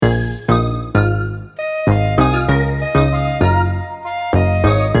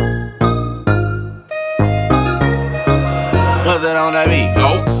on that beat,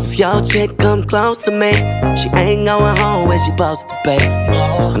 go. If your chick come close to me, she ain't going home when she supposed to pay.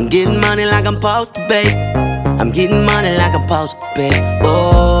 I'm getting money like I'm supposed to pay. I'm getting money like I'm supposed to pay.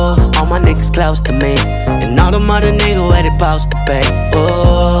 Oh, all my niggas close to me, and all them other niggas where they supposed to pay.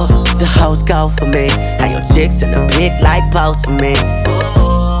 Oh, the hoes go for me. How your chicks in the pit like post for me.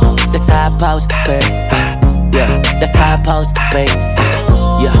 Oh, that's how I supposed to pay. Yeah, that's how I supposed to pay.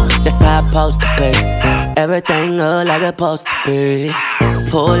 Yeah, that's how I supposed to pay. Everything look like it's supposed to be.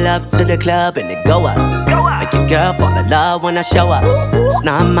 Pull up to the club and it go up. Make your girl fall in love when I show up. It's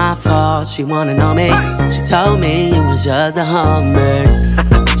not my fault, she wanna know me. She told me you was just a hummer.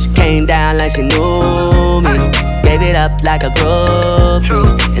 She came down like she knew me. Gave it up like a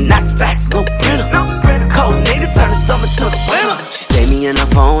groupie. And that's facts, no printer. Cold nigga turn the summer to the winter. She saved me in her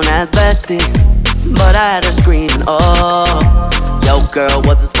phone at bestie, but I had her screaming, oh. Yo, girl,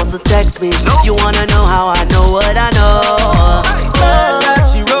 wasn't supposed to text me. You wanna know how I know what I know? That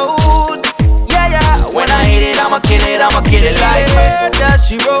she rolled, yeah, yeah. When I hit it, I'ma kill it like that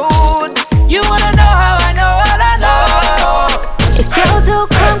she rolled. You wanna know how I know what I know? If you do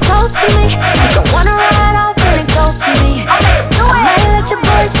come close to me, you don't wanna ride off when it goes to me. I might let your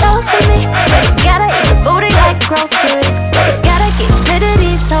boy show for me, but you gotta eat the booty like groceries. You gotta get rid of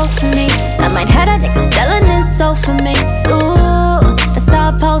these toes for me. I might have a nigga selling his soul for me. Ooh, that's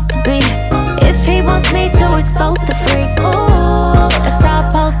how it's supposed to be. If he wants me to expose the freak, ooh, that's how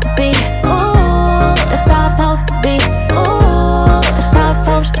it's supposed to be. Ooh, that's how it's supposed to be. Ooh, that's how it's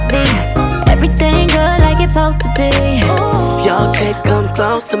supposed to be. Everything good like it's supposed to be. If your chick come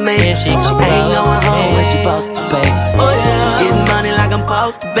close to me, she ain't going home when she supposed to pay. I'm getting money like I'm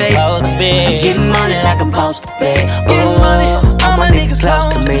supposed to pay. I'm getting money like I'm supposed to pay. All my niggas close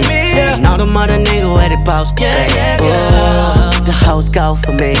to me, and all them other niggas where they supposed to pay. Oh, the hoes go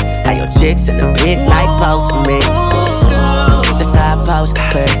for me. How your chicks in the pit like post for me. That's how I supposed to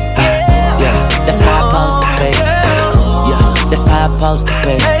pay. Yeah, that's how I supposed to pay. Yeah, that's how I supposed to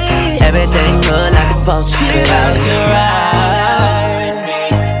pay. Everything good like it's supposed to be. She about to ride with me,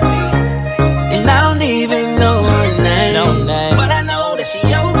 and I don't even know her name, but I know that she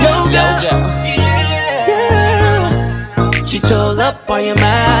yo girl. Yeah. She chose up, are you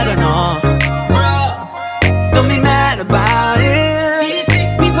mad or no? Bro, don't be mad about